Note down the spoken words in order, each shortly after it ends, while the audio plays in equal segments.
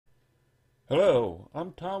Hello,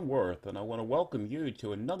 I'm Tom Wirth, and I want to welcome you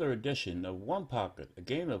to another edition of One Pocket, a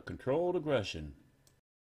game of controlled aggression.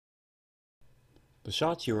 The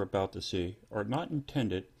shots you are about to see are not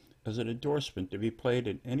intended as an endorsement to be played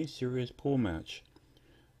in any serious pool match.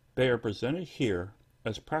 They are presented here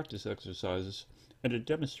as practice exercises and to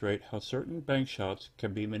demonstrate how certain bank shots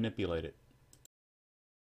can be manipulated.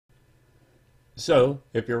 So,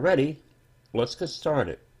 if you're ready, let's get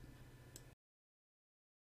started.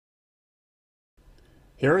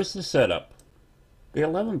 Here is the setup. The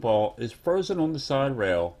 11 ball is frozen on the side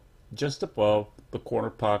rail just above the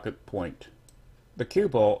corner pocket point. The cue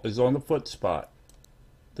ball is on the foot spot.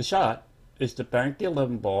 The shot is to bank the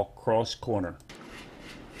 11 ball cross corner.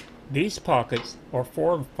 These pockets are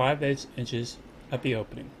 4 5/8 inches at the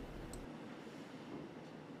opening.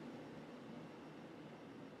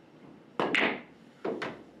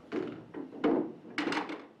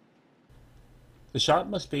 The shot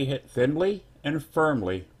must be hit thinly and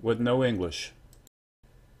firmly with no English.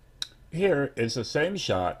 Here is the same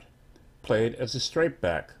shot played as a straight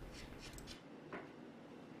back.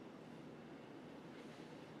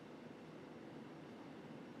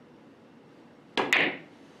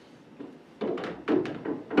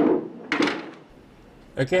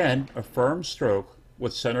 Again, a firm stroke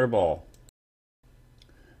with center ball.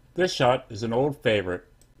 This shot is an old favorite.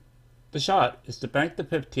 The shot is to bank the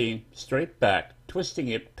 15 straight back, twisting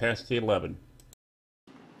it past the 11.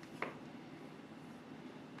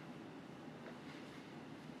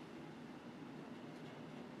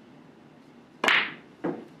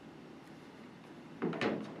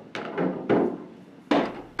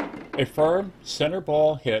 A firm center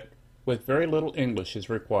ball hit with very little English is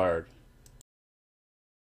required.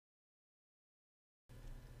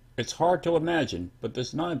 It's hard to imagine, but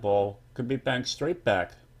this 9 ball can be banked straight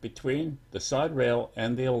back between the side rail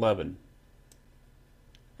and the 11.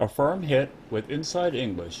 A firm hit with inside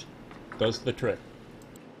English does the trick.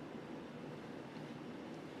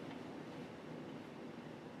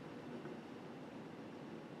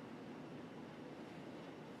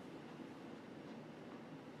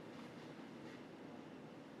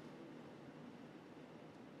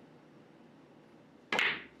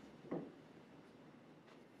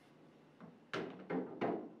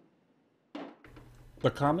 The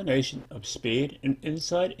combination of speed and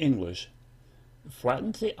inside English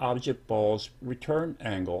flattens the object ball's return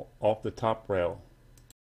angle off the top rail.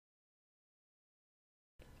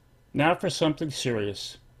 Now for something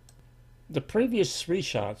serious. The previous 3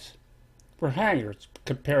 shots were hangers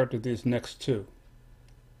compared to these next 2.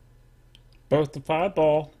 Both the 5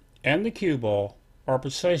 ball and the cue ball are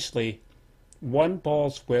precisely 1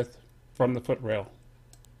 ball's width from the foot rail.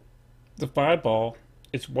 The 5 ball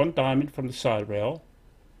is 1 diamond from the side rail,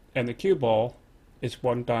 and the cue ball is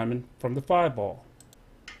 1 diamond from the 5 ball.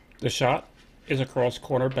 The shot is a cross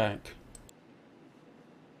corner bank.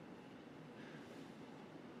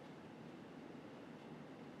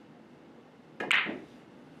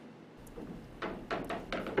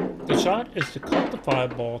 The shot is to cut the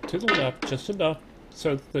 5 ball to the left just enough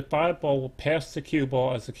so that the 5 ball will pass the cue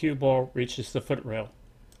ball as the cue ball reaches the foot rail.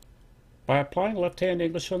 By applying left-hand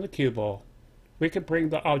English on the cue ball, we can bring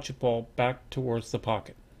the object ball back towards the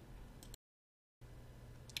pocket.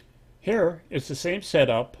 Here is the same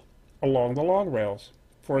setup along the long rails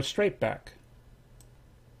for a straight back.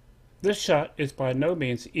 This shot is by no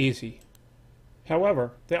means easy.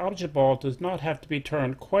 However, the object ball does not have to be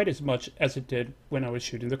turned quite as much as it did when I was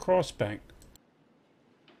shooting the cross bank.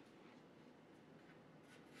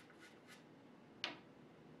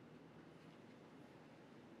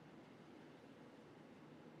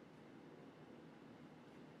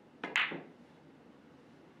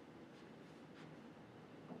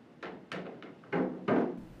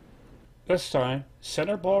 This time,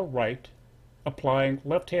 center ball right, applying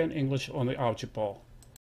left-hand English on the object ball.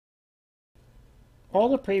 All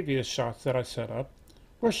the previous shots that I set up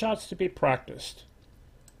were shots to be practiced.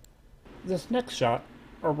 This next shot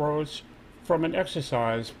arose from an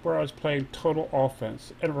exercise where I was playing total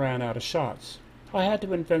offense and ran out of shots. I had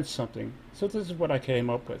to invent something, so this is what I came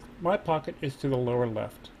up with. My pocket is to the lower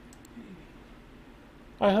left.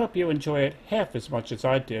 I hope you enjoy it half as much as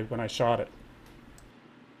I did when I shot it.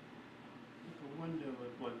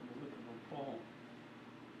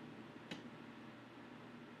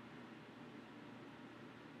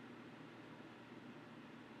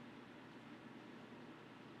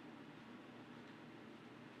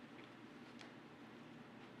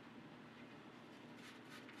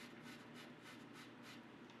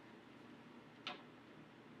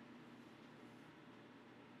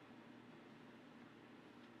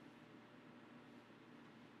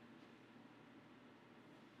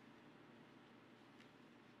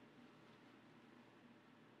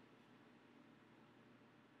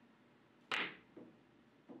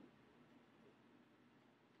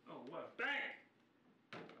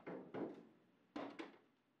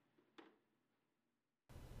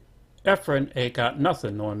 Efren ain't got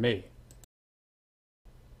nothing on me.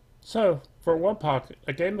 So, for One Pocket,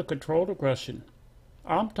 a game of controlled aggression,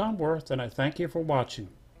 I'm Tom Wirth, and I thank you for watching.